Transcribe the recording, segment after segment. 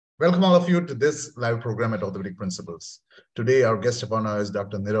Welcome all of you to this live program at Orthopaedic Principles. Today, our guest of honor is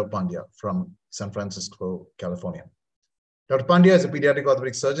Dr. Nirav Pandya from San Francisco, California. Dr. Pandya is a pediatric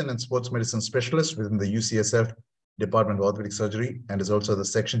orthopedic surgeon and sports medicine specialist within the UCSF Department of Orthopedic Surgery and is also the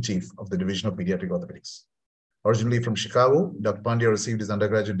section chief of the Division of Pediatric Orthopedics. Originally from Chicago, Dr. Pandya received his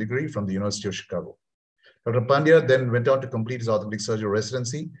undergraduate degree from the University of Chicago. Dr. Pandya then went on to complete his orthopedic surgery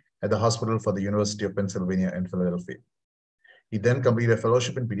residency at the Hospital for the University of Pennsylvania in Philadelphia. He then completed a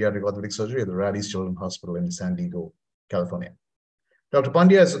fellowship in pediatric orthopedic surgery at the Rady's Children's Hospital in San Diego, California. Dr.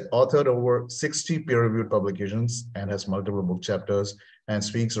 Pandya has authored over 60 peer-reviewed publications and has multiple book chapters and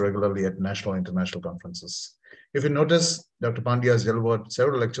speaks regularly at national and international conferences. If you notice, Dr. Pandya has delivered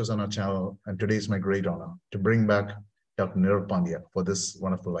several lectures on our channel, and today is my great honor to bring back Dr. Nirav Pandya for this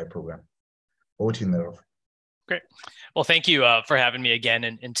wonderful live program. Over to you, Nirav. Great. Well, thank you for having me again.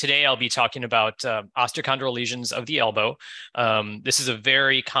 And today I'll be talking about osteochondral lesions of the elbow. This is a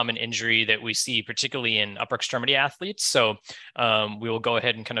very common injury that we see, particularly in upper extremity athletes. So we will go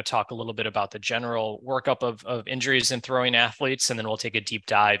ahead and kind of talk a little bit about the general workup of injuries in throwing athletes, and then we'll take a deep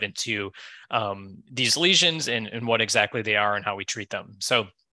dive into these lesions and what exactly they are and how we treat them. So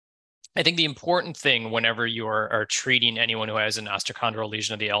I think the important thing whenever you are treating anyone who has an osteochondral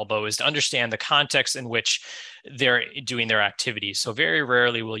lesion of the elbow is to understand the context in which they're doing their activities. So very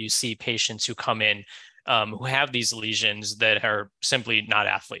rarely will you see patients who come in who have these lesions that are simply not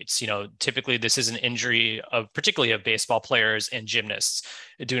athletes. You know, typically this is an injury of particularly of baseball players and gymnasts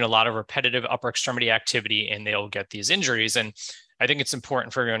doing a lot of repetitive upper extremity activity, and they'll get these injuries. And I think it's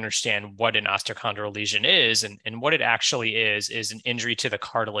important for you to understand what an osteochondral lesion is, and what it actually is an injury to the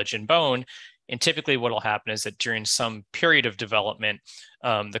cartilage and bone. And typically what will happen is that during some period of development,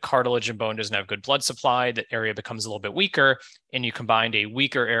 the cartilage and bone doesn't have good blood supply, the area becomes a little bit weaker, and you combine a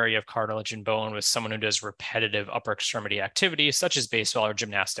weaker area of cartilage and bone with someone who does repetitive upper extremity activity, such as baseball or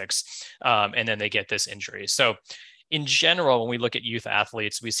gymnastics, and then they get this injury. So in general, when we look at youth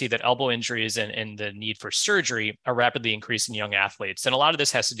athletes, we see that elbow injuries and the need for surgery are rapidly increasing in young athletes. And a lot of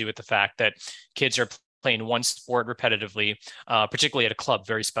this has to do with the fact that kids are playing one sport repetitively, particularly at a club,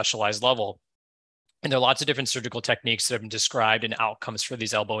 very specialized level. And there are lots of different surgical techniques that have been described and outcomes for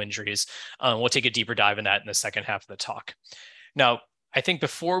these elbow injuries. We'll take a deeper dive in that in the second half of the talk. Now, I think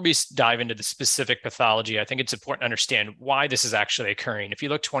before we dive into the specific pathology, I think it's important to understand why this is actually occurring. If you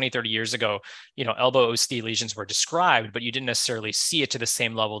look 20, 30 years ago, you know, elbow OC lesions were described, but you didn't necessarily see it to the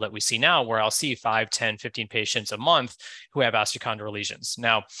same level that we see now, where I'll see 5, 10, 15 patients a month who have osteochondral lesions.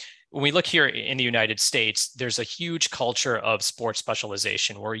 Now, when we look here in the United States, there's a huge culture of sports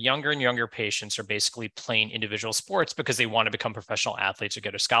specialization where younger and younger patients are basically playing individual sports because they want to become professional athletes or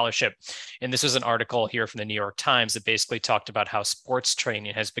get a scholarship. And this was an article here from the New York Times that basically talked about how sports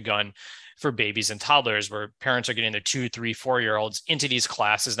training has begun for babies and toddlers, where parents are getting their 2, 3, 4-year-olds into these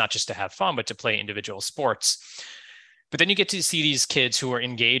classes, not just to have fun, but to play individual sports. But then you get to see these kids who are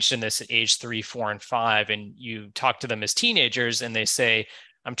engaged in this at age 3, 4, and 5, and you talk to them as teenagers and they say,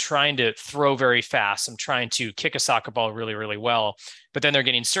 I'm trying to throw very fast. I'm trying to kick a soccer ball really, really well. But then they're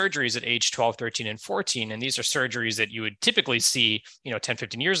getting surgeries at age 12, 13, and 14. And these are surgeries that you would typically see, 10,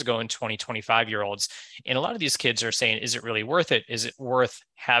 15 years ago in 20, 25-year-olds. And a lot of these kids are saying, is it really worth it? Is it worth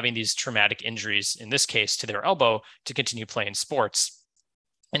having these traumatic injuries, in this case, to their elbow to continue playing sports?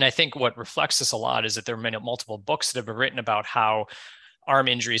 And I think what reflects this a lot is that there are multiple books that have been written about how arm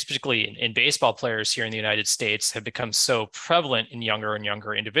injuries, particularly in baseball players here in the United States, have become so prevalent in younger and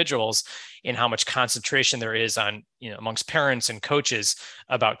younger individuals, and how much concentration there is on, amongst parents and coaches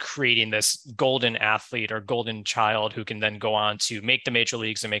about creating this golden athlete or golden child who can then go on to make the major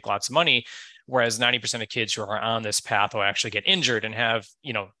leagues and make lots of money. Whereas 90% of kids who are on this path will actually get injured and have,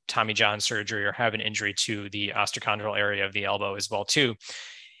 Tommy John surgery or have an injury to the osteochondral area of the elbow as well too.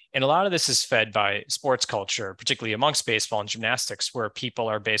 And a lot of this is fed by sports culture, particularly amongst baseball and gymnastics, where people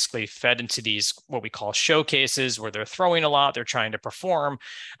are basically fed into these, what we call showcases, where they're throwing a lot, they're trying to perform.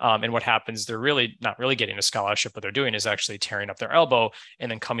 And what happens, they're really not really getting a scholarship. What they're doing is actually tearing up their elbow and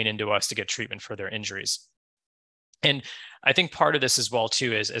then coming into us to get treatment for their injuries. And I think part of this as well,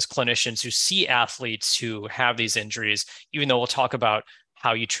 too, is as clinicians who see athletes who have these injuries, even though we'll talk about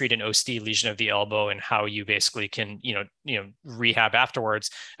how you treat an OC lesion of the elbow and how you basically can, rehab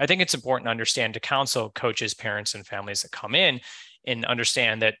afterwards. I think it's important to understand, to counsel coaches, parents, and families that come in and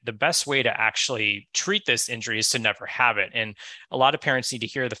understand that the best way to actually treat this injury is to never have it. And a lot of parents need to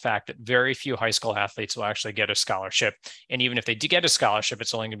hear the fact that very few high school athletes will actually get a scholarship. And even if they do get a scholarship,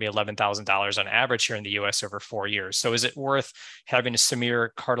 it's only going to be $11,000 on average here in the US over 4 years. So is it worth having a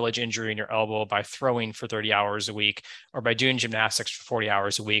severe cartilage injury in your elbow by throwing for 30 hours a week or by doing gymnastics for 40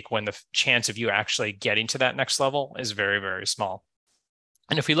 hours a week when the chance of you actually getting to that next level is very, very small?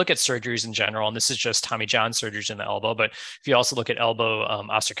 And if we look at surgeries in general, and this is just Tommy John surgeries in the elbow, but if you also look at elbow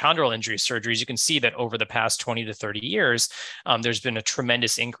osteochondral injury surgeries, you can see that over the past 20 to 30 years, there's been a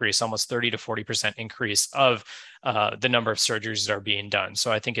tremendous increase, almost 30 to 40% increase of the number of surgeries that are being done.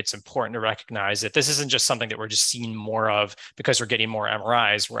 So I think it's important to recognize that this isn't just something that we're just seeing more of because we're getting more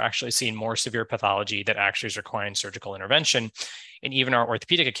MRIs. We're actually seeing more severe pathology that actually is requiring surgical intervention. And even our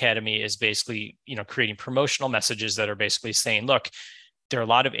Orthopaedic Academy is basically, creating promotional messages that are basically saying, look, there are a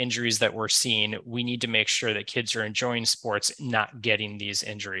lot of injuries that we're seeing. We need to make sure that kids are enjoying sports, not getting these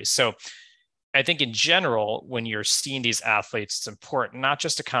injuries. So I think in general, when you're seeing these athletes, it's important not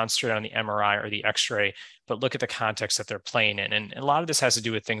just to concentrate on the MRI or the X-ray, but look at the context that they're playing in. And a lot of this has to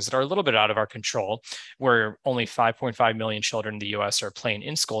do with things that are a little bit out of our control, where only 5.5 million children in the US are playing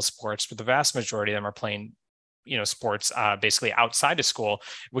in school sports, but the vast majority of them are playing sports basically outside of school,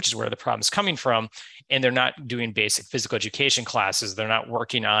 which is where the problem is coming from. And they're not doing basic physical education classes. They're not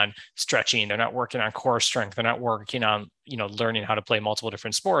working on stretching. They're not working on core strength. They're not working on, learning how to play multiple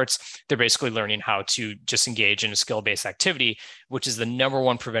different sports. They're basically learning how to just engage in a skill-based activity, which is the number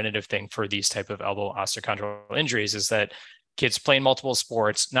one preventative thing for these type of elbow osteochondral injuries, is that kids playing multiple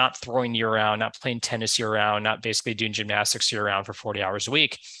sports, not throwing year-round, not playing tennis year-round, not basically doing gymnastics year-round for 40 hours a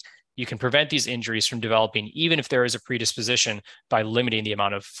week. You can prevent these injuries from developing, even if there is a predisposition, by limiting the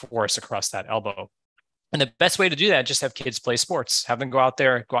amount of force across that elbow. And the best way to do that, just have kids play sports, have them go out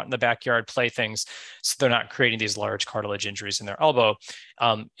there, go out in the backyard, play things, so they're not creating these large cartilage injuries in their elbow.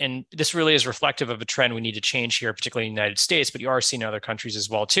 And this really is reflective of a trend we need to change here, particularly in the United States, but you are seeing in other countries as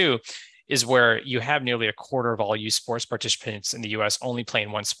well too, is where you have nearly a quarter of all youth sports participants in the US only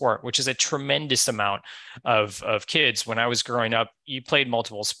playing one sport, which is a tremendous amount of kids. When I was growing up, you played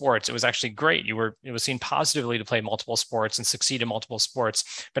multiple sports. It was actually great. It was seen positively to play multiple sports and succeed in multiple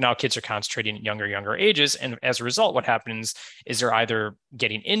sports. But now kids are concentrating at younger ages. And as a result, what happens is they're either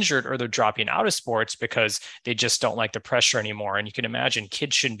getting injured or they're dropping out of sports because they just don't like the pressure anymore. And you can imagine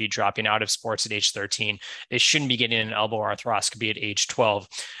kids shouldn't be dropping out of sports at age 13. They shouldn't be getting an elbow arthroscopy at age 12.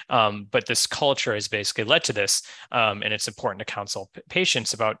 But this culture has basically led to this. And it's important to counsel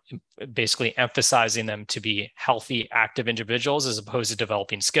patients about basically emphasizing them to be healthy, active individuals as opposed to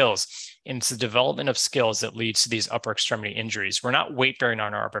developing skills. And it's the development of skills that leads to these upper extremity injuries. We're not weight bearing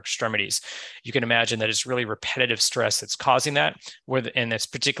on our upper extremities. You can imagine that it's really repetitive stress that's causing that, and it's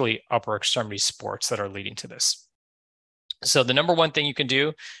particularly upper extremity sports that are leading to this. So the number one thing you can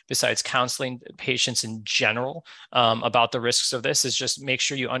do, besides counseling patients in general about the risks of this, is just make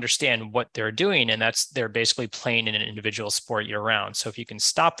sure you understand what they're doing. And that's they're basically playing in an individual sport year round. So if you can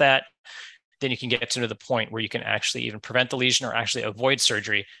stop that, then you can get to the point where you can actually even prevent the lesion or actually avoid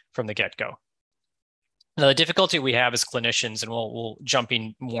surgery from the get-go. Now, the difficulty we have as clinicians, and we'll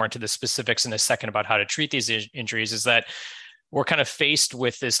jumping more into the specifics in a second about how to treat these injuries, is that we're kind of faced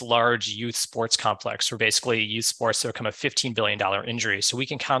with this large youth sports complex where basically youth sports have become a $15 billion injury. So we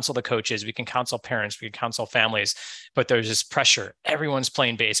can counsel the coaches, we can counsel parents, we can counsel families, but there's this pressure. Everyone's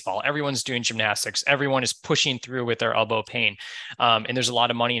playing baseball, everyone's doing gymnastics, everyone is pushing through with their elbow pain. And there's a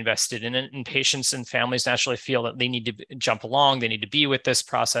lot of money invested in it. And patients and families naturally feel that they need to jump along, they need to be with this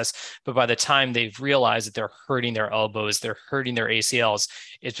process. But by the time they've realized that they're hurting their elbows, they're hurting their ACLs,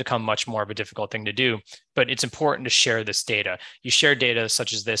 it's become much more of a difficult thing to do. But it's important to share this data. You share data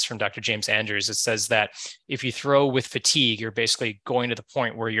such as this from Dr. James Andrews. It says that if you throw with fatigue, you're basically going to the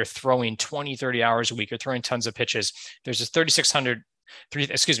point where you're throwing 20, 30 hours a week, you're throwing tons of pitches. There's a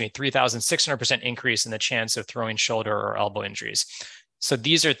 3,600% increase in the chance of throwing shoulder or elbow injuries. So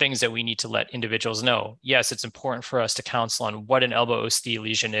these are things that we need to let individuals know. Yes, it's important for us to counsel on what an elbow OSD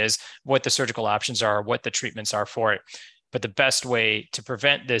lesion is, what the surgical options are, what the treatments are for it. But the best way to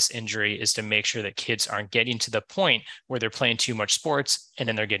prevent this injury is to make sure that kids aren't getting to the point where they're playing too much sports and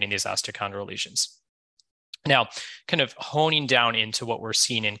then they're getting these osteochondral lesions. Now, kind of honing down into what we're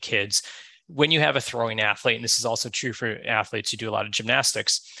seeing in kids, when you have a throwing athlete, and this is also true for athletes who do a lot of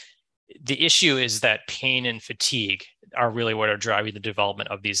gymnastics, the issue is that pain and fatigue are really what are driving the development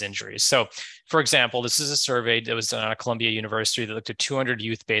of these injuries. So, for example, this is a survey that was done at Columbia University that looked at 200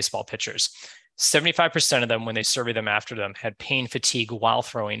 youth baseball pitchers. 75% of them, when they surveyed them after them, had pain fatigue while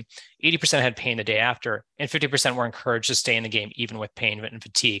throwing. 80% had pain the day after, and 50% were encouraged to stay in the game even with pain and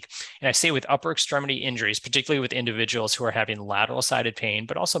fatigue. And I say with upper extremity injuries, particularly with individuals who are having lateral sided pain,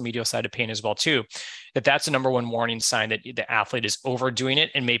 but also medial sided pain as well too, that's a number one warning sign that the athlete is overdoing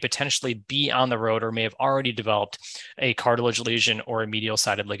it and may potentially be on the road or may have already developed a cartilage lesion or a medial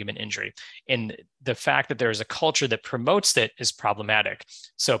sided ligament injury. And the fact that there is a culture that promotes it is problematic.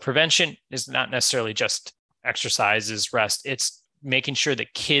 So prevention is not necessarily just exercises, rest. It's making sure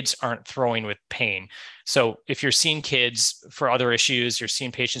that kids aren't throwing with pain. So if you're seeing kids for other issues, you're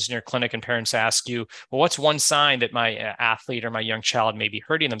seeing patients in your clinic and parents ask you, well, what's one sign that my athlete or my young child may be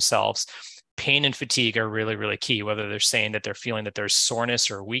hurting themselves? Pain and fatigue are really, really key, whether they're saying that they're feeling that there's soreness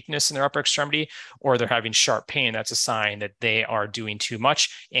or weakness in their upper extremity, or they're having sharp pain. That's a sign that they are doing too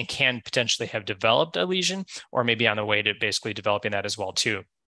much and can potentially have developed a lesion, or maybe on the way to basically developing that as well too.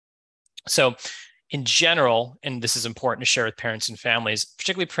 So in general, and this is important to share with parents and families,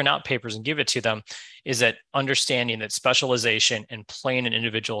 particularly print out papers and give it to them, is that understanding that specialization and playing an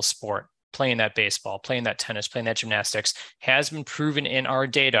individual sport, playing that baseball, playing that tennis, playing that gymnastics, has been proven in our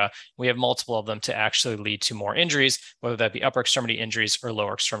data. We have multiple of them to actually lead to more injuries, whether that be upper extremity injuries or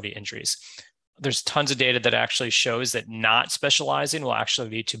lower extremity injuries. There's tons of data that actually shows that not specializing will actually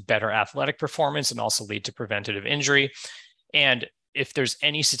lead to better athletic performance and also lead to preventative injury. And if there's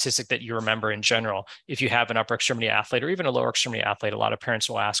any statistic that you remember in general, if you have an upper extremity athlete or even a lower extremity athlete, a lot of parents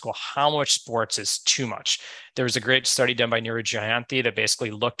will ask, well, how much sports is too much? There was a great study done by Nirav that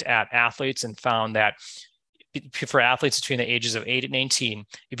basically looked at athletes and found that for athletes between the ages of 8 and 18,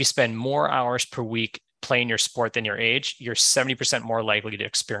 if you spend more hours per week playing your sport than your age, you're 70% more likely to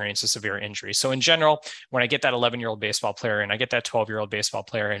experience a severe injury. So in general, when I get that 11-year-old baseball player and I get that 12-year-old baseball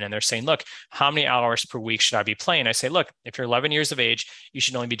player in and they're saying, look, how many hours per week should I be playing? I say, look, if you're 11 years of age, you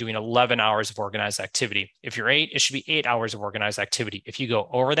should only be doing 11 hours of organized activity. If you're 8, it should be 8 hours of organized activity. If you go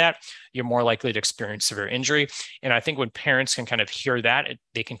over that, you're more likely to experience severe injury. And I think when parents can kind of hear that,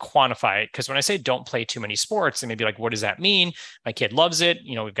 they can quantify it. Because when I say don't play too many sports, they may be like, what does that mean? My kid loves it.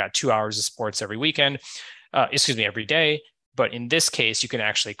 You know, we've got 2 hours of sports every weekend. Every day. But in this case, you can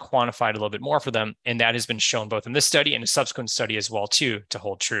actually quantify it a little bit more for them. And that has been shown both in this study and a subsequent study as well, too, to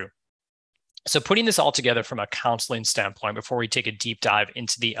hold true. So putting this all together from a counseling standpoint, before we take a deep dive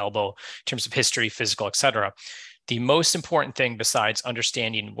into the elbow in terms of history, physical, et cetera, the most important thing besides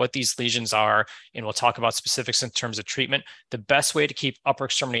understanding what these lesions are, and we'll talk about specifics in terms of treatment, the best way to keep upper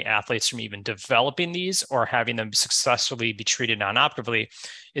extremity athletes from even developing these or having them successfully be treated non-operatively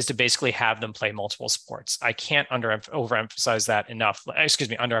is to basically have them play multiple sports. I can't underemphasize that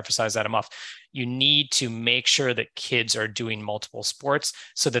enough. You need to make sure that kids are doing multiple sports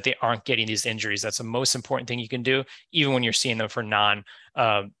so that they aren't getting these injuries. That's the most important thing you can do, even when you're seeing them for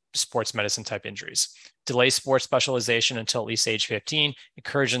sports medicine type injuries. Delay sports specialization until at least age 15,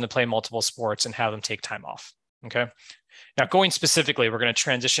 encourage them to play multiple sports and have them take time off. Okay. Now, going specifically, we're going to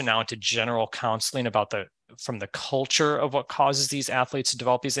transition now into general counseling about from the culture of what causes these athletes to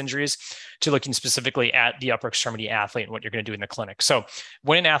develop these injuries to looking specifically at the upper extremity athlete and what you're going to do in the clinic. So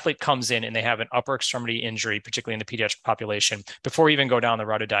when an athlete comes in and they have an upper extremity injury, particularly in the pediatric population, before we even go down the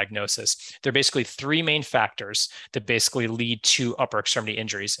route of diagnosis, there are basically 3 main factors that basically lead to upper extremity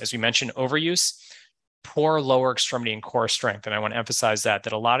injuries. As we mentioned, overuse, poor lower extremity and core strength. And I want to emphasize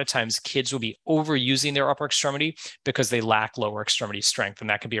that a lot of times kids will be overusing their upper extremity because they lack lower extremity strength. And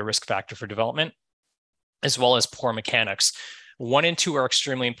that can be a risk factor for development, as well as poor mechanics. 1 and 2 are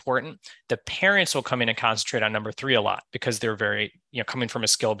extremely important. The parents will come in and concentrate on number 3 a lot because they're very, coming from a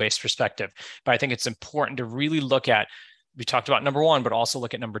skill-based perspective. But I think it's important to really look at, we talked about number 1, but also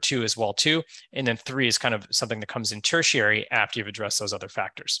look at number 2 as well too. And then 3 is kind of something that comes in tertiary after you've addressed those other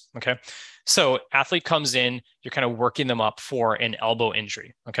factors. Okay. So athlete comes in, you're kind of working them up for an elbow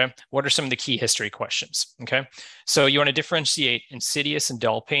injury. Okay. What are some of the key history questions? Okay. So you want to differentiate insidious and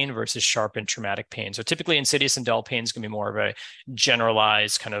dull pain versus sharp and traumatic pain. So typically insidious and dull pain is going to be more of a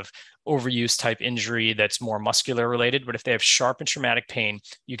generalized kind of overuse type injury that's more muscular related. But if they have sharp and traumatic pain,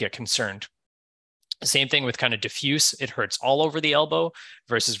 you get concerned. Same thing with kind of diffuse, it hurts all over the elbow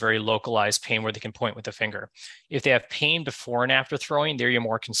versus very localized pain where they can point with the finger. If they have pain before and after throwing, there you're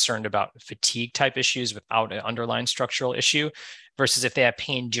more concerned about fatigue type issues without an underlying structural issue versus if they have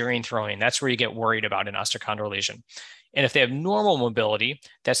pain during throwing, that's where you get worried about an osteochondral lesion. And if they have normal mobility,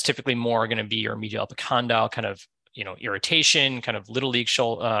 that's typically more going to be your medial epicondyle kind of irritation, kind of little league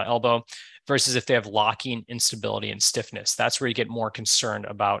elbow, versus if they have locking, instability, and stiffness. That's where you get more concerned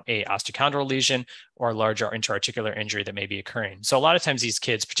about a osteochondral lesion or a larger intra-articular injury that may be occurring. So a lot of times these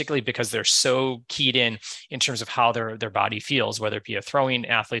kids, particularly because they're so keyed in terms of how their body feels, whether it be a throwing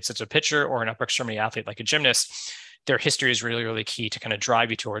athlete such as a pitcher or an upper extremity athlete like a gymnast, their history is really, really key to kind of drive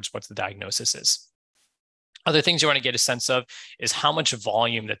you towards what the diagnosis is. Other things you want to get a sense of is how much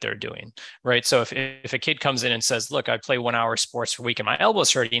volume that they're doing, right? So if a kid comes in and says, look, I play 1 hour sports per week and my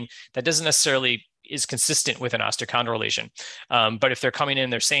elbow's hurting, that doesn't necessarily is consistent with an osteochondral lesion. But if they're coming in,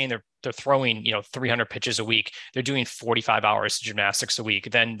 they're saying they're throwing 300 pitches a week, they're doing 45 hours of gymnastics a week,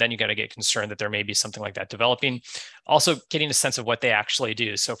 then you got to get concerned that there may be something like that developing. Also, getting a sense of what they actually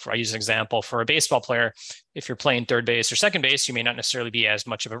do. So I use an example for a baseball player. If you're playing third base or second base, you may not necessarily be as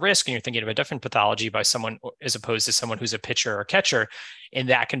much of a risk, and you're thinking of a different pathology by someone as opposed to someone who's a pitcher or catcher, and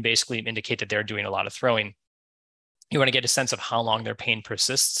that can basically indicate that they're doing a lot of throwing. You want to get a sense of how long their pain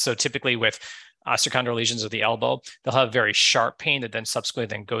persists. So typically with osteochondral lesions of the elbow, they'll have very sharp pain that then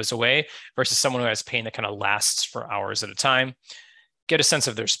subsequently then goes away versus someone who has pain that kind of lasts for hours at a time. Get a sense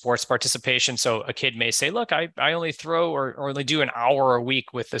of their sports participation. So a kid may say, look, I only throw or only do an hour a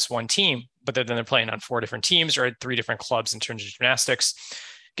week with this one team, but then they're playing on 4 different teams or at 3 different clubs in terms of gymnastics.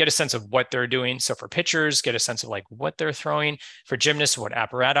 Get a sense of what they're doing. So for pitchers, get a sense of like what they're throwing. For gymnasts, what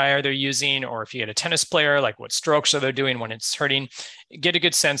apparatus are they using? Or if you get a tennis player, like what strokes are they doing when it's hurting? Get a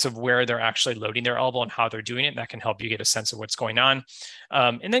good sense of where they're actually loading their elbow and how they're doing it. And that can help you get a sense of what's going on.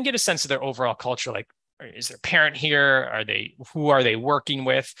 And then get a sense of their overall culture. Like, is their parent here? Who are they working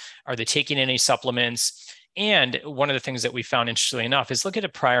with? Are they taking any supplements? And one of the things that we found, interestingly enough, is look at a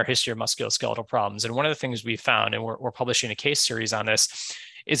prior history of musculoskeletal problems. And one of the things we found, and we're publishing a case series on this,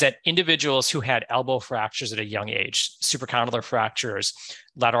 is that individuals who had elbow fractures at a young age, supracondylar fractures,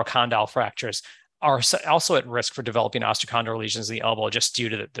 lateral condyle fractures, are also at risk for developing osteochondral lesions of the elbow just due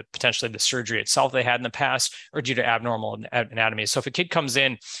to the potentially the surgery itself they had in the past or due to abnormal anatomy. So if a kid comes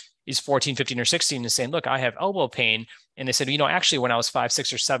in, he's 14, 15, or 16 and saying, look, I have elbow pain. And they said, actually, when I was 5,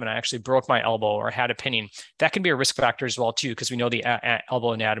 6, or 7, I actually broke my elbow or had a pinning. That can be a risk factor as well, too, because we know the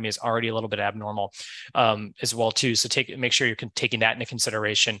elbow anatomy is already a little bit abnormal as well, too. So make sure you're taking that into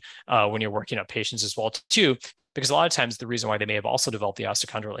consideration when you're working on patients as well, too, because a lot of times the reason why they may have also developed the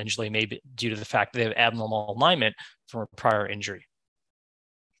osteochondral injury may be due to the fact that they have abnormal alignment from a prior injury.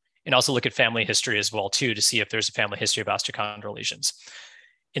 And also look at family history as well, too, to see if there's a family history of osteochondral lesions.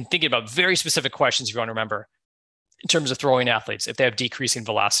 And thinking about very specific questions, if you want to remember, in terms of throwing athletes, if they have decreasing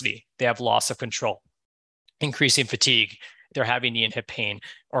velocity, they have loss of control, increasing fatigue, they're having knee and hip pain,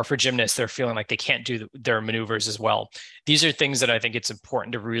 or for gymnasts, they're feeling like they can't do their maneuvers as well. These are things that I think it's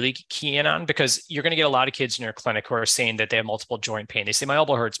important to really key in on, because you're going to get a lot of kids in your clinic who are saying that they have multiple joint pain. They say, my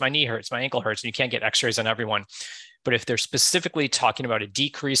elbow hurts, my knee hurts, my ankle hurts, and you can't get x-rays on everyone. But if they're specifically talking about a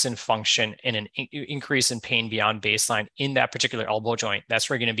decrease in function and an increase in pain beyond baseline in that particular elbow joint, that's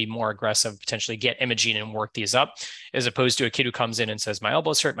where you're going to be more aggressive, potentially get imaging and work these up, as opposed to a kid who comes in and says, my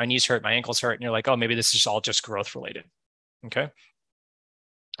elbows hurt, my knees hurt, my ankles hurt. And you're like, oh, maybe this is all just growth related. Okay.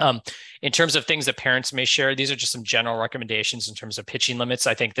 In terms of things that parents may share, these are just some general recommendations in terms of pitching limits.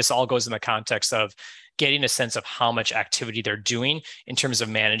 I think this all goes in the context of getting a sense of how much activity they're doing in terms of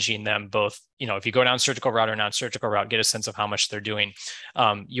managing them both. If you go down surgical route or non-surgical route, get a sense of how much they're doing.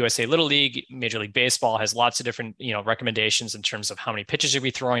 USA Little League, Major League Baseball has lots of different, recommendations in terms of how many pitches you'll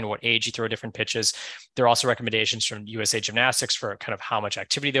be throwing, what age you throw different pitches. There are also recommendations from USA Gymnastics for kind of how much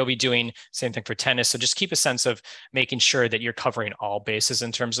activity they'll be doing. Same thing for tennis. So just keep a sense of making sure that you're covering all bases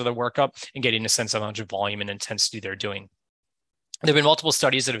in terms of the workup and getting a sense of how much volume and intensity they're doing. There have been multiple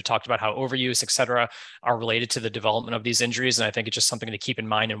studies that have talked about how overuse, et cetera, are related to the development of these injuries. And I think it's just something to keep in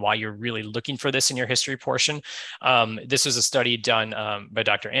mind and why you're really looking for this in your history portion. This was a study done by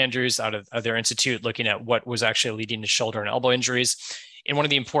Dr. Andrews out of their institute looking at what was actually leading to shoulder and elbow injuries. And one of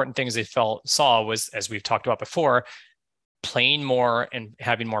the important things they saw was, as we've talked about before, playing more and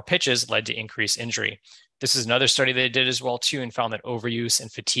having more pitches led to increased injury. This is another study they did as well, too, and found that overuse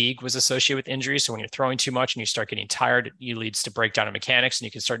and fatigue was associated with injuries. So when you're throwing too much and you start getting tired, it leads to breakdown of mechanics and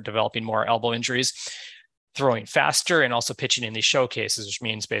you can start developing more elbow injuries. Throwing faster and also pitching in these showcases, which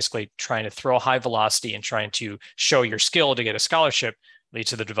means basically trying to throw high velocity and trying to show your skill to get a scholarship, lead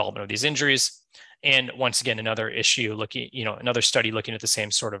to the development of these injuries. And once again, another issue another study looking at the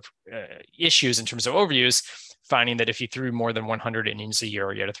same sort of issues in terms of overuse, finding that if you threw more than 100 innings a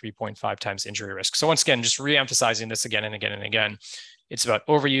year, you had a 3.5 times injury risk. So once again, just re-emphasizing this again and again and again, it's about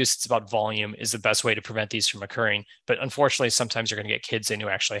overuse, it's about volume is the best way to prevent these from occurring. But unfortunately, sometimes you're going to get kids in who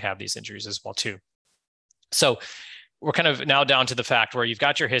actually have these injuries as well, too. So we're kind of now down to the fact where you've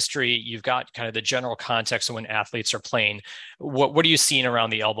got your history, you've got kind of the general context of when athletes are playing. What are you seeing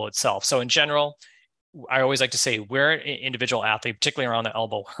around the elbow itself? So in general, I always like to say where an individual athlete, particularly around the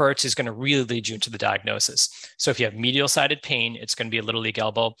elbow, hurts is going to really lead you into the diagnosis. So if you have medial-sided pain, it's going to be a little league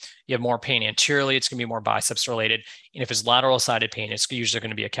elbow. You have more pain anteriorly, it's going to be more biceps related. And if it's lateral-sided pain, it's usually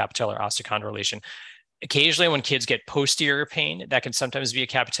going to be a capitellar osteochondral lesion. Occasionally, when kids get posterior pain, that can sometimes be a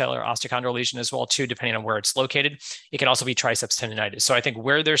capitellar osteochondral lesion as well, too, depending on where it's located. It can also be triceps tendonitis. So I think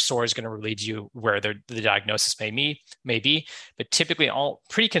where there's sore is going to lead you where the diagnosis may be. But typically,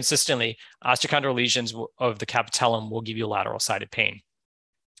 pretty consistently, osteochondral lesions of the capitellum will give you lateral-sided pain.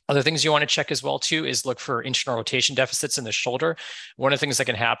 Other things you want to check as well, too, is look for internal rotation deficits in the shoulder. One of the things that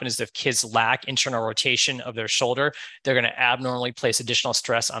can happen is if kids lack internal rotation of their shoulder, they're going to abnormally place additional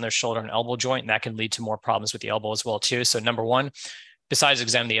stress on their shoulder and elbow joint, and that can lead to more problems with the elbow as well, too. So number one, besides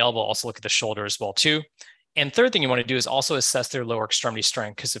examine the elbow, also look at the shoulder as well, too. And third thing you want to do is also assess their lower extremity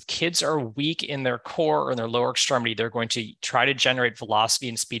strength, because if kids are weak in their core or in their lower extremity, they're going to try to generate velocity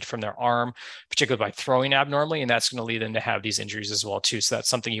and speed from their arm, particularly by throwing abnormally, and that's going to lead them to have these injuries as well, too. So that's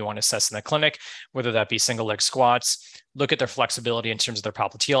something you want to assess in the clinic, whether that be single leg squats, look at their flexibility in terms of their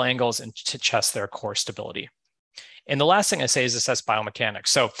popliteal angles, and to test their core stability. And the last thing I say is assess biomechanics.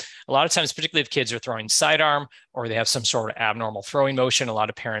 So a lot of times, particularly if kids are throwing sidearm or they have some sort of abnormal throwing motion, a lot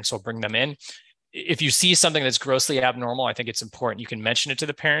of parents will bring them in. If you see something that's grossly abnormal, I think it's important you can mention it to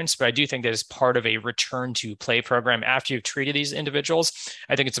the parents, but I do think that as part of a return to play program after you've treated these individuals,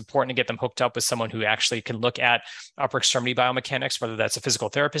 I think it's important to get them hooked up with someone who actually can look at upper extremity biomechanics, whether that's a physical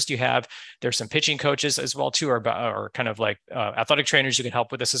therapist you have. There's some pitching coaches as well too, or kind of like athletic trainers who can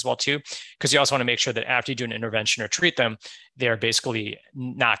help with this as well too, because you also want to make sure that after you do an intervention or treat them, they're basically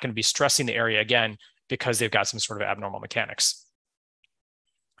not going to be stressing the area again because they've got some sort of abnormal mechanics.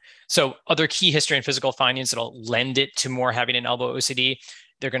 So other key history and physical findings that'll lend it to more having an elbow OCD,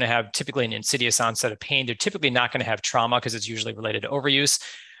 they're going to have typically an insidious onset of pain. They're typically not going to have trauma because it's usually related to overuse.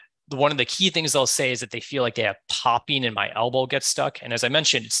 One of the key things they'll say is that they feel like they have popping and my elbow gets stuck. And as I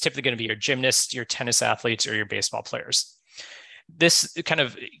mentioned, it's typically going to be your gymnasts, your tennis athletes, or your baseball players. This kind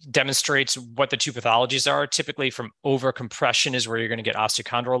of demonstrates what the two pathologies are. Typically from overcompression is where you're going to get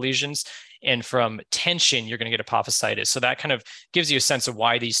osteochondral lesions, and from tension, you're going to get apophysitis. So that kind of gives you a sense of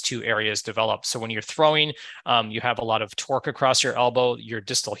why these two areas develop. So when you're throwing, you have a lot of torque across your elbow. Your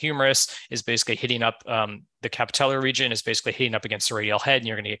distal humerus is basically hitting up the capitellar region is basically hitting up against the radial head, and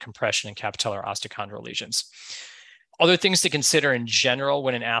you're going to get compression and capitellar osteochondral lesions. Other things to consider in general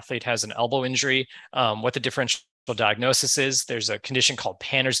when an athlete has an elbow injury, what the differential diagnosis is. There's a condition called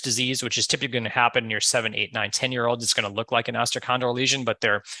Panner's disease, which is typically going to happen in your 7, 8, 9, 10-year-olds. It's going to look like an osteochondral lesion, but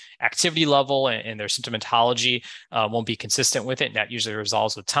their activity level and their symptomatology won't be consistent with it. And that usually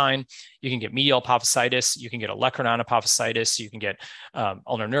resolves with time. You can get medial apophysitis. You can get olecranon apophysitis. You can get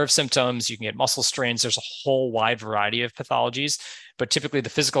ulnar nerve symptoms. You can get muscle strains. There's a whole wide variety of pathologies, but typically the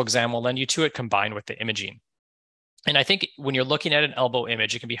physical exam will lend you to it combined with the imaging. And I think when you're looking at an elbow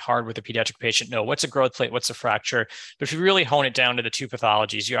image, it can be hard with a pediatric patient. No, what's a growth plate? What's a fracture? But if you really hone it down to the two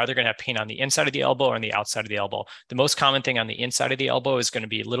pathologies, you're either going to have pain on the inside of the elbow or on the outside of the elbow. The most common thing on the inside of the elbow is going to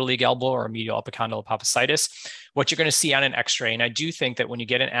be little league elbow or medial epicondyle apophysitis. What you're going to see on an x-ray, and I do think that when you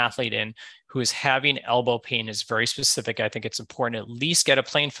get an athlete in who is having elbow pain is very specific, I think it's important to at least get a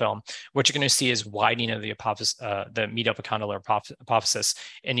plain film. What you're going to see is widening of the medial epicondylar apophysis.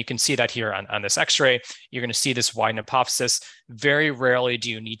 And you can see that here on this x-ray. You're going to see this widened apophysis. Very rarely do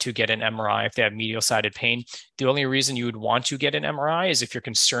you need to get an MRI if they have medial-sided pain. The only reason you would want to get an MRI is if you're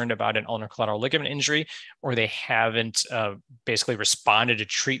concerned about an ulnar collateral ligament injury, or they haven't basically responded to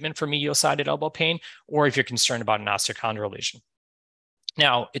treatment for medial-sided elbow pain, or if you're concerned about an osteochondral lesion.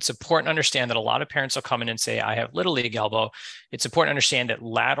 Now, it's important to understand that a lot of parents will come in and say, I have little league elbow. It's important to understand that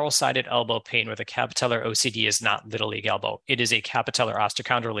lateral-sided elbow pain with a capitellar OCD is not little league elbow. It is a capitellar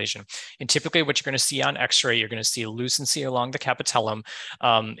osteochondral lesion. And typically what you're going to see on x-ray, you're going to see lucency along the capitellum.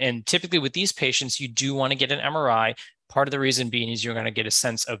 And typically with these patients, you do want to get an MRI. Part of the reason being is you're going to get a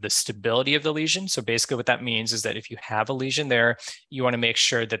sense of the stability of the lesion. So basically what that means is that if you have a lesion there, you want to make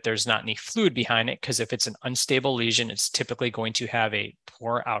sure that there's not any fluid behind it, because if it's an unstable lesion, it's typically going to have a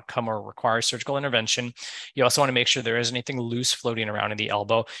poor outcome or require surgical intervention. You also want to make sure there isn't anything loose floating around in the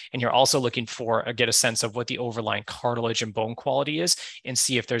elbow. And you're also looking for, get a sense of what the overlying cartilage and bone quality is, and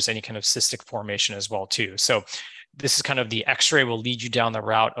see if there's any kind of cystic formation as well too. So this is kind of the x-ray will lead you down the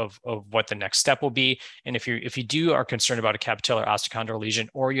route of what the next step will be. And if you are concerned about a capitellar osteochondral lesion,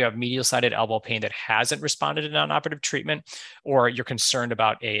 or you have medial-sided elbow pain that hasn't responded to non-operative treatment, or you're concerned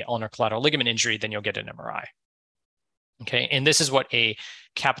about a ulnar collateral ligament injury, then you'll get an MRI. Okay, and this is what a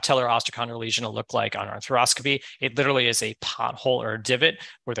capitellar osteochondral lesion will look like on arthroscopy. It literally is a pothole or a divot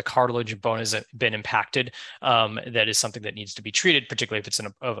where the cartilage and bone has been impacted. That is something that needs to be treated, particularly if it's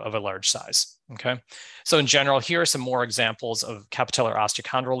of a large size. Okay, so in general, here are some more examples of capitellar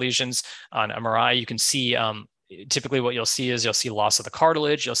osteochondral lesions on MRI. You can see typically what you'll see is you'll see loss of the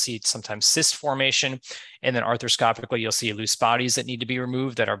cartilage, you'll see sometimes cyst formation, and then arthroscopically, you'll see loose bodies that need to be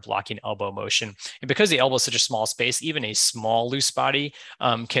removed that are blocking elbow motion. And because the elbow is such a small space, even a small loose body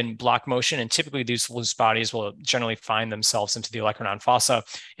can block motion. And typically these loose bodies will generally find themselves into the olecranon fossa,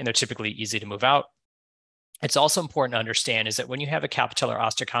 and they're typically easy to move out. It's also important to understand is that when you have a capitellar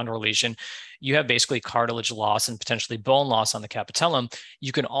osteochondral lesion, you have basically cartilage loss and potentially bone loss on the capitellum.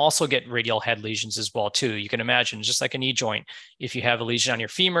 You can also get radial head lesions as well too. You can imagine, just like a knee joint, if you have a lesion on your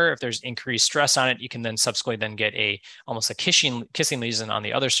femur, if there's increased stress on it, you can then subsequently then get almost a kissing lesion on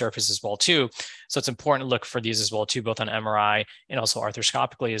the other surface as well too. So it's important to look for these as well too, both on MRI and also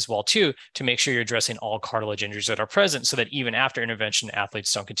arthroscopically as well too, to make sure you're addressing all cartilage injuries that are present so that even after intervention,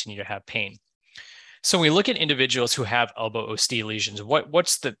 athletes don't continue to have pain. So when we look at individuals who have elbow OCD lesions,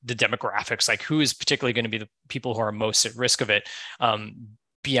 what's the demographics? Like, who is particularly going to be the people who are most at risk of it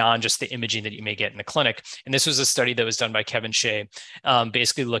beyond just the imaging that you may get in the clinic? And this was a study that was done by Kevin Shea,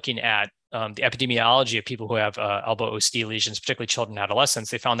 basically looking at the epidemiology of people who have elbow OCD lesions, particularly children and adolescents.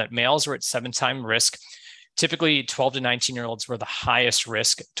 They found that males were at 7-time risk. Typically, 12 to 19-year-olds were the highest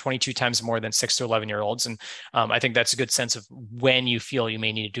risk, 22 times more than 6 to 11-year-olds. And I think that's a good sense of when you feel you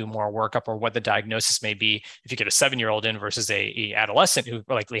may need to do more workup or what the diagnosis may be if you get a 7-year-old in versus a adolescent who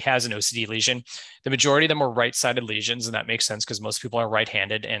likely has an OCD lesion. The majority of them were right-sided lesions, and that makes sense because most people are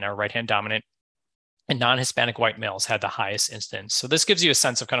right-handed and are right-hand dominant. And non-Hispanic white males had the highest incidence. So this gives you a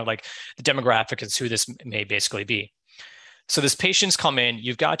sense of kind of like the demographic is who this may basically be. So this patients come in,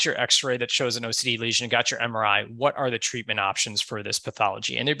 you've got your x-ray that shows an OCD lesion, you've got your MRI. What are the treatment options for this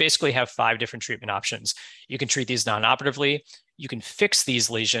pathology? And they basically have 5 different treatment options. You can treat these non-operatively. You can fix these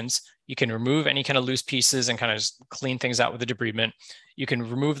lesions. You can remove any kind of loose pieces and kind of clean things out with a debridement. You can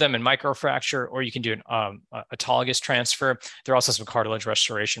remove them in microfracture, or you can do an autologous transfer. There are also some cartilage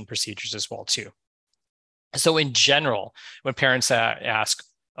restoration procedures as well too. So in general, when parents ask,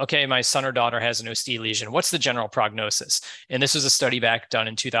 okay, my son or daughter has an OCD lesion, what's the general prognosis? And this was a study back done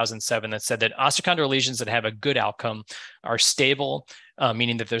in 2007 that said that osteochondral lesions that have a good outcome are stable,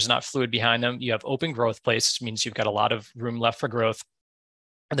 meaning that there's not fluid behind them. You have open growth plates, which means you've got a lot of room left for growth.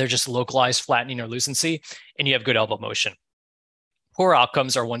 And they're just localized flattening or lucency, and you have good elbow motion. Poor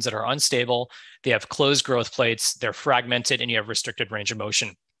outcomes are ones that are unstable. They have closed growth plates, they're fragmented, and you have restricted range of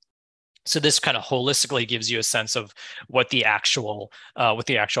motion. So this kind of holistically gives you a sense of what the actual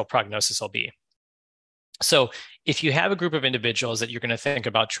prognosis will be. So if you have a group of individuals that you're going to think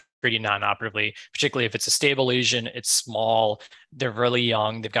about treating non-operatively, particularly if it's a stable lesion, it's small, they're really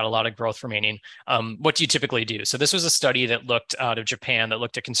young, they've got a lot of growth remaining, what do you typically do? So this was a study that looked out of Japan that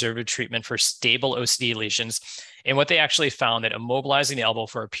looked at conservative treatment for stable OCD lesions. And what they actually found that immobilizing the elbow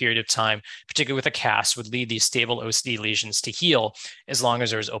for a period of time, particularly with a cast, would lead these stable OCD lesions to heal as long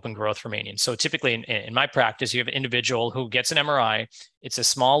as there's open growth remaining. So typically in my practice, you have an individual who gets an MRI, it's a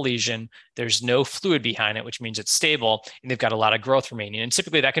small lesion, there's no fluid behind it, which means it's stable, and they've got a lot of growth remaining. And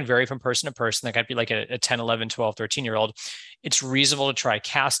typically that can vary from person to person. That could be like a 10, 11, 12, 13-year-old. It's reasonable to try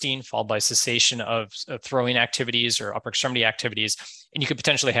casting followed by cessation of throwing activities or upper extremity activities, and you could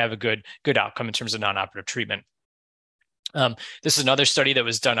potentially have a good outcome in terms of non-operative treatment. This is another study that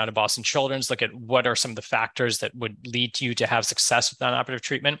was done out of Boston Children's, look at what are some of the factors that would lead you to have success with non-operative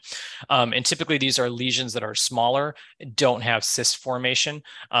treatment. And typically these are lesions that are smaller, don't have cyst formation.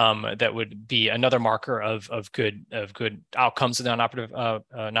 That would be another marker of good outcomes of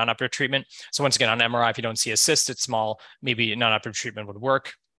non-operative treatment. So once again, on MRI, if you don't see a cyst, it's small, maybe non-operative treatment would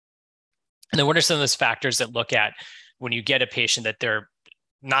work. And then what are some of those factors that look at when you get a patient that they're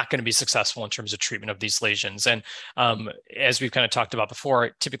not going to be successful in terms of treatment of these lesions? And as we've kind of talked about before,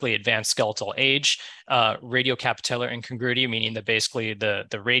 typically advanced skeletal age, radiocapitellar incongruity, meaning that basically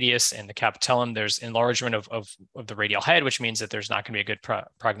the radius and the capitellum, there's enlargement of the radial head, which means that there's not going to be a good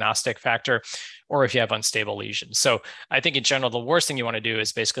prognostic factor, or if you have unstable lesions. So I think in general, the worst thing you want to do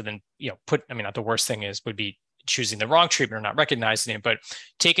is basically then, not the worst thing would be choosing the wrong treatment or not recognizing it, but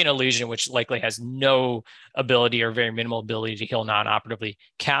taking a lesion which likely has no ability or very minimal ability to heal non-operatively,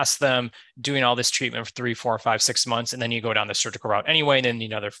 cast them, doing all this treatment for 3, 4, 5, 6 months, and then you go down the surgical route anyway, and then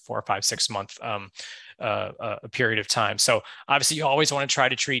another 4, 5, 6 month period of time. So obviously you always want to try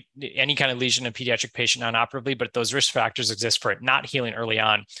to treat any kind of lesion in a pediatric patient non-operatively, but if those risk factors exist for it not healing early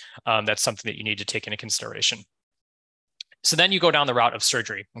on, that's something that you need to take into consideration. So then you go down the route of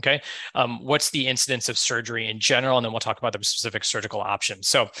surgery, okay? What's the incidence of surgery in general? And then we'll talk about the specific surgical options.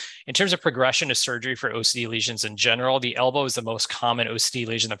 So in terms of progression to surgery for OCD lesions in general, the elbow is the most common OCD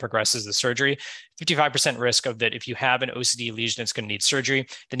lesion that progresses to surgery. 55% risk of that if you have an OCD lesion, it's going to need surgery.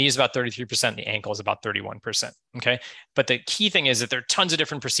 The knee is about 33%, the ankle is about 31%. Okay. But the key thing is that there are tons of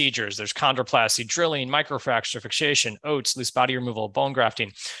different procedures. There's chondroplasty, drilling, microfracture, fixation, oats, loose body removal, bone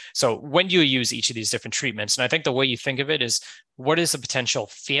grafting. So when do you use each of these different treatments? And I think the way you think of it is, what is the potential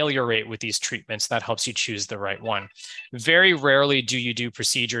failure rate with these treatments? That helps you choose the right one. Very rarely do you do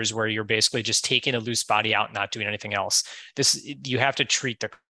procedures where you're basically just taking a loose body out, not doing anything else. You have to treat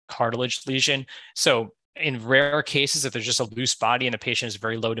the cartilage lesion. So in rare cases, if there's just a loose body and the patient is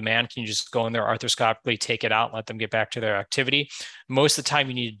very low demand, can you just go in there arthroscopically, take it out, let them get back to their activity? Most of the time,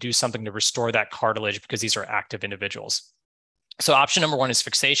 you need to do something to restore that cartilage because these are active individuals. So option number one is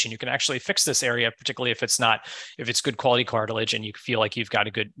fixation. You can actually fix this area, particularly if it's good quality cartilage and you feel like you've got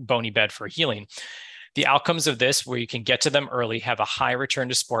a good bony bed for healing. The outcomes of this, where you can get to them early, have a high return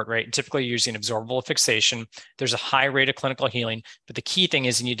to sport rate, and typically using absorbable fixation. There's a high rate of clinical healing, but the key thing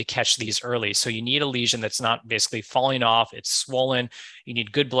is you need to catch these early. So you need a lesion that's not basically falling off, it's swollen. You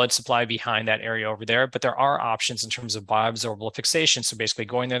need good blood supply behind that area over there, but there are options in terms of bioabsorbable fixation. So basically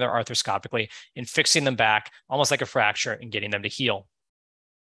going there arthroscopically and fixing them back, almost like a fracture, and getting them to heal.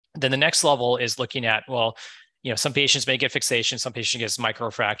 Then the next level is looking at, well, some patients may get fixation, some patients get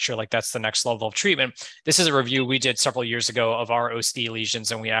microfracture, like that's the next level of treatment. This is a review we did several years ago of our OCD lesions,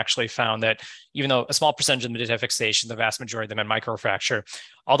 and we actually found that even though a small percentage of them did have fixation, the vast majority of them had microfracture.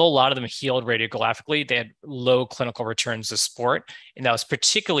 Although a lot of them healed radiographically, they had low clinical returns to sport, and that was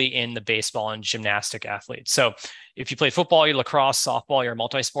particularly in the baseball and gymnastic athletes. So if you play football, you're lacrosse, softball, you're a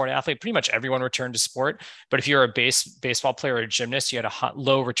multi-sport athlete, pretty much everyone returned to sport. But if you're a baseball player or a gymnast, you had a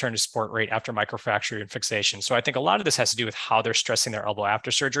low return to sport rate after microfracture and fixation. So I think a lot of this has to do with how they're stressing their elbow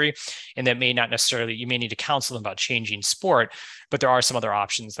after surgery, and that may not necessarily, you may need to counsel them about changing sport, but there are some other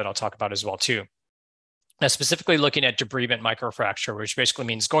options that I'll talk about as well too. Now, specifically looking at debridement microfracture, which basically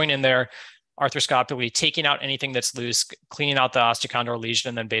means going in there, arthroscopically taking out anything that's loose, cleaning out the osteochondral lesion,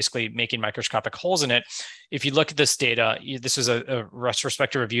 and then basically making microscopic holes in it. If you look at this data, this was a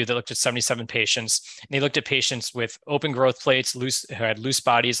retrospective review that looked at 77 patients. And they looked at patients with open growth plates, who had loose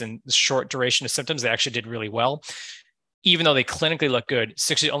bodies and short duration of symptoms. They actually did really well. Even though they clinically look good,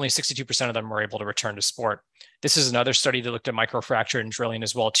 only 62% of them were able to return to sport. This is another study that looked at microfracture and drilling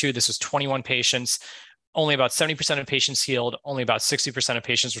as well too. This was 21 patients. Only about 70% of patients healed, only about 60% of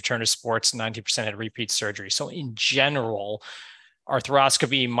patients returned to sports, 90% had repeat surgery. So in general,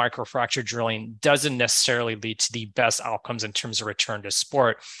 arthroscopy, microfracture drilling doesn't necessarily lead to the best outcomes in terms of return to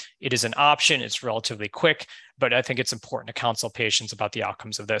sport. It is an option, it's relatively quick, but I think it's important to counsel patients about the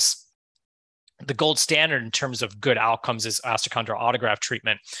outcomes of this. The gold standard in terms of good outcomes is osteochondral autograft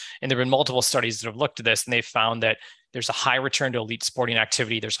treatment. And there have been multiple studies that have looked at this, and they've found that there's a high return to elite sporting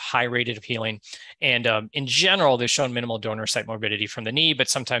activity. There's a high rate of healing. And in general, they've shown minimal donor site morbidity from the knee, but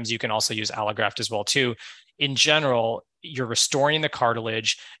sometimes you can also use allograft as well too. In general, you're restoring the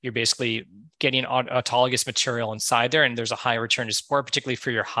cartilage. You're basically getting autologous material inside there, and there's a high return to sport, particularly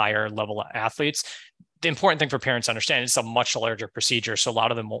for your higher level athletes. The important thing for parents to understand, it's a much larger procedure, so a lot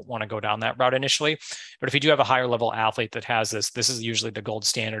of them won't want to go down that route initially. But if you do have a higher level athlete that has this is usually the gold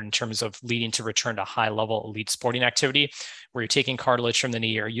standard in terms of leading to return to high level elite sporting activity, where you're taking cartilage from the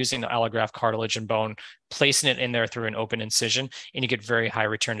knee or using the allograft cartilage and bone, placing it in there through an open incision, and you get very high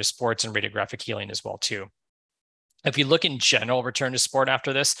return to sports and radiographic healing as well too. If you look in general return to sport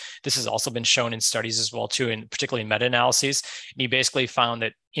after this has also been shown in studies as well too, and particularly meta-analyses. And you basically found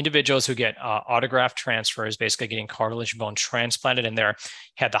that individuals who get autograft transfers, basically getting cartilage bone transplanted in there,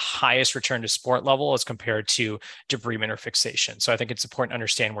 had the highest return to sport level as compared to debridement or fixation. So I think it's important to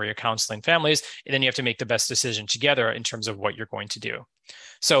understand where you're counseling families, and then you have to make the best decision together in terms of what you're going to do.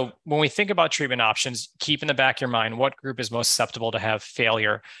 So when we think about treatment options, keep in the back of your mind what group is most susceptible to have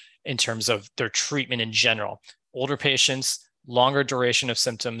failure in terms of their treatment in general. Older patients, longer duration of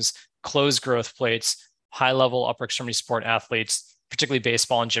symptoms, closed growth plates, high-level upper extremity sport athletes, particularly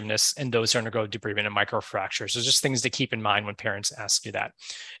baseball and gymnasts, and those who undergo debridement and microfractures. So just things to keep in mind when parents ask you that.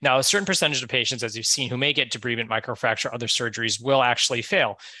 Now, a certain percentage of patients, as you've seen, who may get debridement, microfracture, other surgeries will actually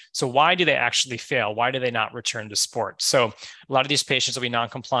fail. So why do they actually fail? Why do they not return to sport? So a lot of these patients will be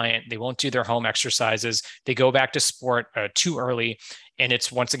non-compliant. They won't do their home exercises. They go back to sport too early. And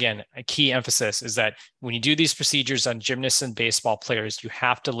it's, once again, a key emphasis is that when you do these procedures on gymnasts and baseball players, you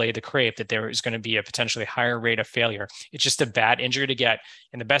have to lay the crepe that there is going to be a potentially higher rate of failure. It's just a bad injury to get.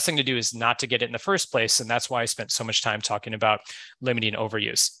 And the best thing to do is not to get it in the first place. And that's why I spent so much time talking about limiting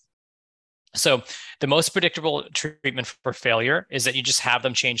overuse. So the most predictable treatment for failure is that you just have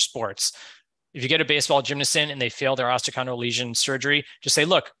them change sports. If you get a baseball gymnast in and they fail their osteochondral lesion surgery, just say,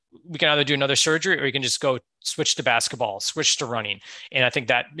 look, we can either do another surgery or you can just go switch to basketball, switch to running. And I think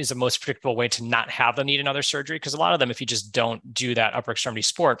that is the most predictable way to not have them need another surgery, because a lot of them, if you just don't do that upper extremity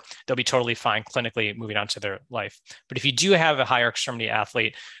sport, they'll be totally fine clinically moving on to their life. But if you do have a higher extremity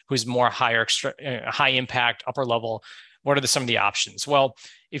athlete who's more high impact, upper level, what are some of the options? Well,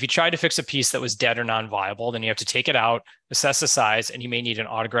 if you tried to fix a piece that was dead or non-viable, then you have to take it out, assess the size, and you may need an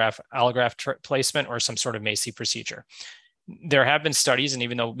allograft placement or some sort of MACI procedure. There have been studies, and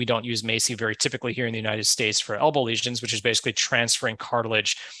even though we don't use MACI very typically here in the United States for elbow lesions, which is basically transferring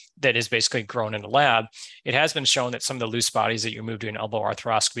cartilage that is basically grown in a lab, it has been shown that some of the loose bodies that you move to an elbow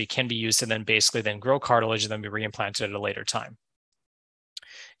arthroscopy can be used to then basically then grow cartilage and then be reimplanted at a later time.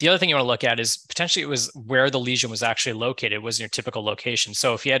 The other thing you want to look at is potentially it was where the lesion was actually located, was in your typical location.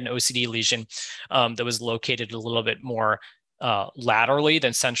 So if you had an OCD lesion that was located a little bit more laterally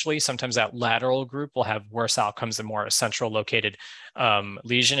than centrally, sometimes that lateral group will have worse outcomes than more a central located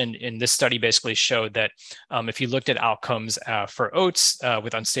lesion. And this study basically showed that if you looked at outcomes for OATS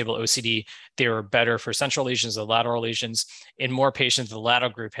with unstable OCD, they were better for central lesions than lateral lesions. In more patients, the lateral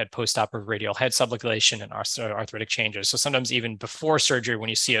group had postoperative radial head subluxation and arthritic changes. So sometimes even before surgery, when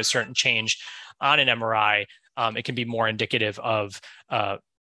you see a certain change on an MRI, it can be more indicative of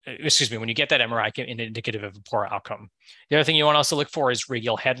when you get that MRI, it can be indicative of a poor outcome. The other thing you want to also look for is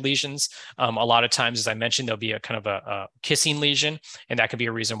radial head lesions. A lot of times, as I mentioned, there'll be a kind of a kissing lesion, and that could be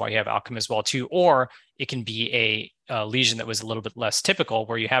a reason why you have outcome as well too. Or it can be a lesion that was a little bit less typical,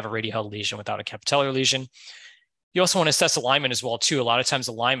 where you have a radial head lesion without a capitellar lesion. You also want to assess alignment as well too. A lot of times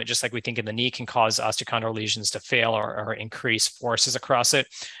alignment, just like we think in the knee, can cause osteochondral lesions to fail or increase forces across it.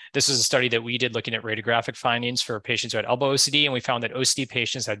 This is a study that we did looking at radiographic findings for patients who had elbow OCD, and we found that OCD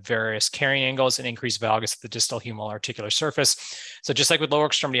patients had various carrying angles and increased valgus at the distal humeral articular surface. So just like with lower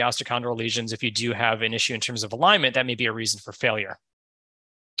extremity osteochondral lesions, if you do have an issue in terms of alignment, that may be a reason for failure.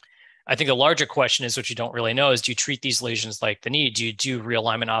 I think the larger question is, what you don't really know is, do you treat these lesions like the knee? Do you do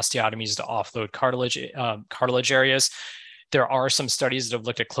realignment osteotomies to offload cartilage areas? There are some studies that have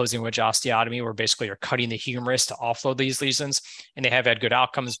looked at closing wedge osteotomy, where basically you're cutting the humerus to offload these lesions, and they have had good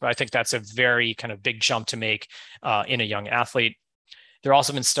outcomes, but I think that's a very kind of big jump to make in a young athlete. There have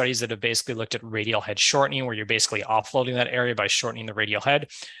also been studies that have basically looked at radial head shortening, where you're basically offloading that area by shortening the radial head.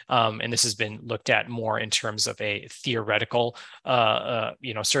 And this has been looked at more in terms of a theoretical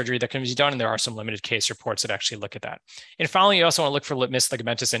surgery that can be done. And there are some limited case reports that actually look at that. And finally, you also want to look for missed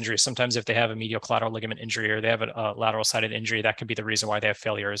ligamentous injury. Sometimes if they have a medial collateral ligament injury or they have a lateral sided injury, that could be the reason why they have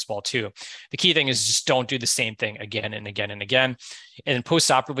failure as well too. The key thing is just don't do the same thing again and again and again. And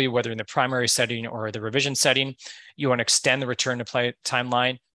postoperatively, whether in the primary setting or the revision setting, you want to extend the return to play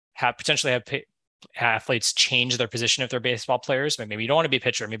timeline, potentially have athletes change their position if they're baseball players. Maybe you don't want to be a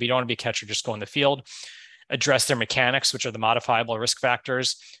pitcher, maybe you don't want to be a catcher, just go in the field, address their mechanics, which are the modifiable risk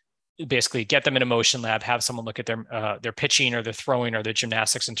factors, basically get them in a motion lab, have someone look at their pitching or their throwing or their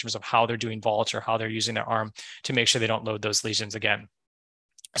gymnastics in terms of how they're doing vaults or how they're using their arm to make sure they don't load those lesions again.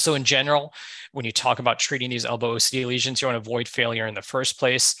 So in general, when you talk about treating these elbow OCD lesions, you want to avoid failure in the first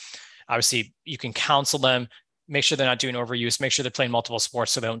place. Obviously, you can counsel them, make sure they're not doing overuse, make sure they're playing multiple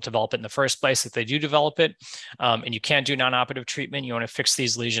sports so they don't develop it in the first place. If they do develop it, and you can't do non-operative treatment, you want to fix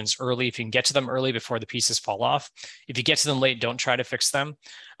these lesions early. If you can get to them early before the pieces fall off. If you get to them late, don't try to fix them.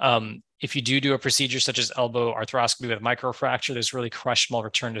 If you do a procedure such as elbow arthroscopy with microfracture, there's really questionable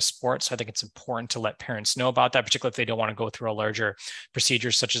return to sports. So I think it's important to let parents know about that, particularly if they don't want to go through a larger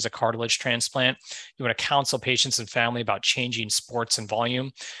procedure such as a cartilage transplant. You want to counsel patients and family about changing sports and volume.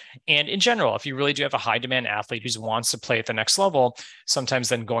 And in general, if you really do have a high demand athlete who wants to play at the next level, sometimes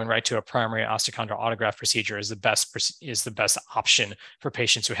then going right to a primary osteochondral autograft procedure is the best option for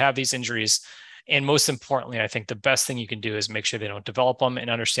patients who have these injuries. And most importantly, I think the best thing you can do is make sure they don't develop them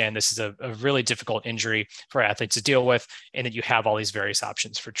and understand this is a really difficult injury for athletes to deal with, and that you have all these various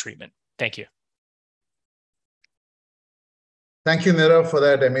options for treatment. Thank you. Thank you, Nirav, for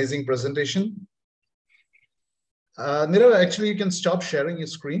that amazing presentation. Nirav, actually, you can stop sharing your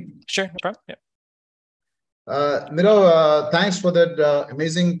screen. Sure, no problem. Yeah. Nirav, thanks for that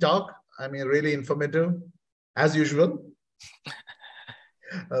amazing talk. I mean, really informative, as usual.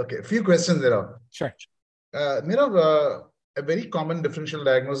 Okay, a few questions, Nirav. Sure. Nirav, a very common differential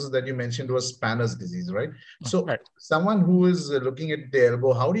diagnosis that you mentioned was Spanner's disease, right? So right. Someone who is looking at the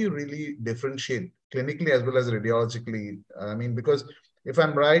elbow, how do you really differentiate clinically as well as radiologically? I mean, because if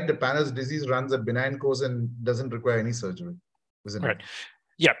I'm right, the Spanner's disease runs a benign course and doesn't require any surgery, isn't it? Right.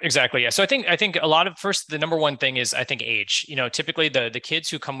 Yeah, exactly. Yeah. So I think a lot of first, the number one thing is I think age. Typically the kids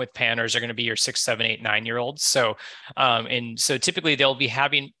who come with panners are going to be your 6, 7, 8, 9 year olds. So and so typically they'll be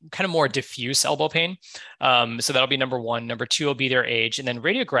having kind of more diffuse elbow pain. So that'll be number one. Number two will be their age, and then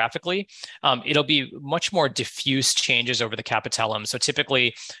radiographically, it'll be much more diffuse changes over the capitellum. So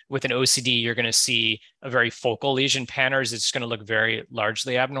typically with an OCD, you're going to see a very focal lesion. Panners, it's going to look very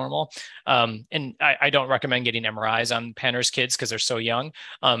largely abnormal. And I don't recommend getting MRIs on panners kids because they're so young.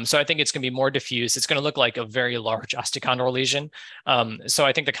 So I think it's going to be more diffuse. It's going to look like a very large osteochondral lesion. So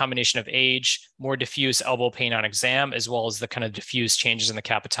I think the combination of age, more diffuse elbow pain on exam, as well as the kind of diffuse changes in the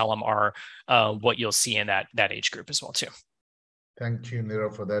capitellum are what you'll see in that age group as well too. Thank you,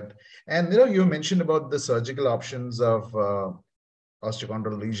 Nirav, for that. And Nirav, you mentioned about the surgical options of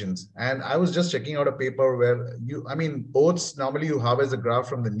osteochondral lesions. And I was just checking out a paper where both normally you harvest a graft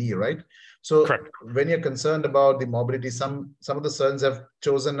from the knee, right? So Correct. When you're concerned about the mobility, some of the surgeons have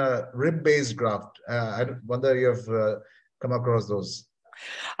chosen a rib-based graft. I wonder if you have come across those.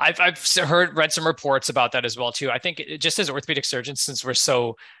 I've read some reports about that as well too. I think just as orthopedic surgeons, since we're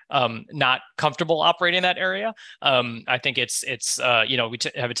so not comfortable operating in that area, I think it's we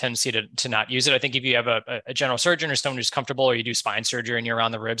have a tendency to not use it. I think if you have a general surgeon or someone who's comfortable, or you do spine surgery and you're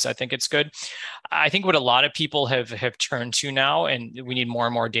around the ribs, I think it's good. I think what a lot of people have turned to now, and we need more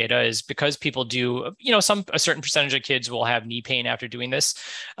and more data, is because people do, a certain percentage of kids will have knee pain after doing this,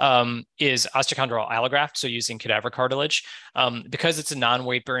 is osteochondral allograft, so using cadaver cartilage, because it's a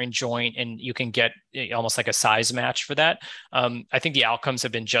non-weight bearing joint and you can get almost like a size match for that. I think the outcomes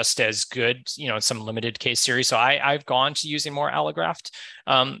have been just as good, in some limited case series. So I've gone to using more allograft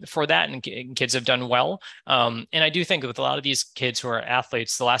for that, and kids have done well. And I do think with a lot of these kids who are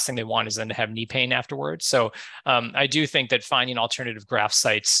athletes, the last thing they want is then to have knee pain afterwards. So I do think that finding alternative graft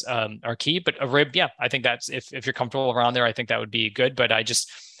sites are key. But a rib, yeah, I think that's if you're comfortable around there, I think that would be good. But I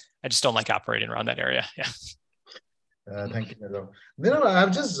just don't like operating around that area. Yeah. Thank you, Nirav.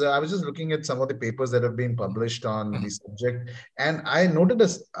 I was just looking at some of the papers that have been published on the subject, and I noted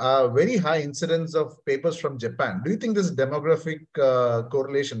a very high incidence of papers from Japan. Do you think this demographic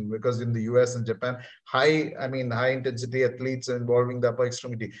correlation, because in the US and Japan, high intensity athletes involving the upper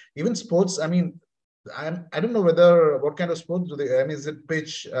extremity, even sports? I don't know what kind of sports do they? Is it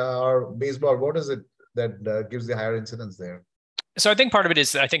pitch or baseball? What is it that gives the higher incidence there? So I think part of it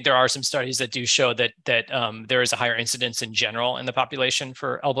is, I think there are some studies that do show that there is a higher incidence in general in the population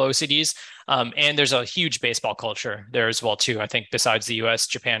for elbow OCDs. And there's a huge baseball culture there as well too. I think besides the US,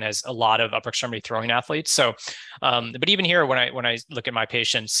 Japan has a lot of upper extremity throwing athletes. So, but even here, when I look at my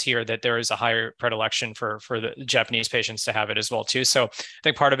patients here, that there is a higher predilection for the Japanese patients to have it as well too. So I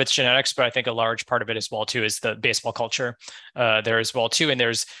think part of it's genetics, but I think a large part of it as well too is the baseball culture there as well too. And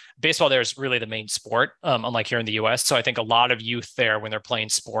baseball there is really the main sport, unlike here in the US. So I think a lot of youth there, when they're playing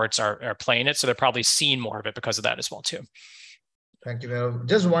sports, are playing it. So they're probably seeing more of it because of that as well too. Thank you, Nirav.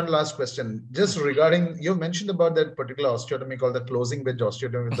 Just one last question. Just regarding, you mentioned about that particular osteotomy called the closing wedge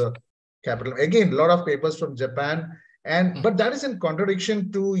osteotomy with the capital. Again, a lot of papers from Japan. But that is in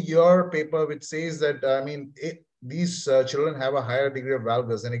contradiction to your paper, which says that, these children have a higher degree of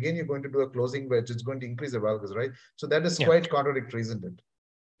valgus. And again, you're going to do a closing wedge. It's going to increase the valgus, right? So that is quite contradictory, isn't it?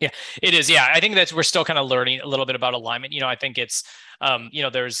 Yeah, it is. Yeah, I think we're still kind of learning a little bit about alignment. I think it's,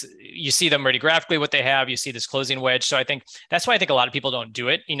 you see them radiographically what they have, you see this closing wedge. So I think that's why I think a lot of people don't do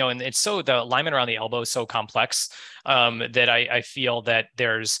it, and it's so, the alignment around the elbow is so complex that I feel that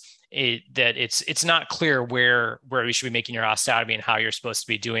it's not clear where we should be making your osteotomy and how you're supposed to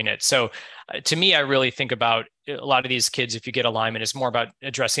be doing it. So to me, I really think about a lot of these kids, if you get alignment, it's more about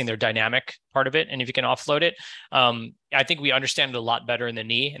addressing their dynamic part of it. And if you can offload it, I think we understand it a lot better in the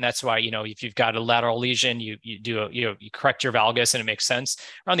knee. And that's why, if you've got a lateral lesion, you correct your valgus and it makes sense.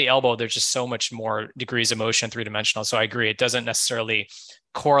 Around the elbow, there's just so much more degrees of motion, three-dimensional. So I agree. It doesn't necessarily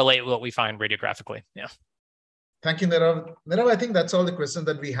correlate with what we find radiographically. Yeah. Thank you, Nirav. Nirav, I think that's all the questions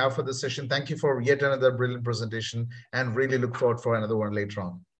that we have for this session. Thank you for yet another brilliant presentation, and really look forward for another one later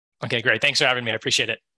on. Okay, great. Thanks for having me. I appreciate it.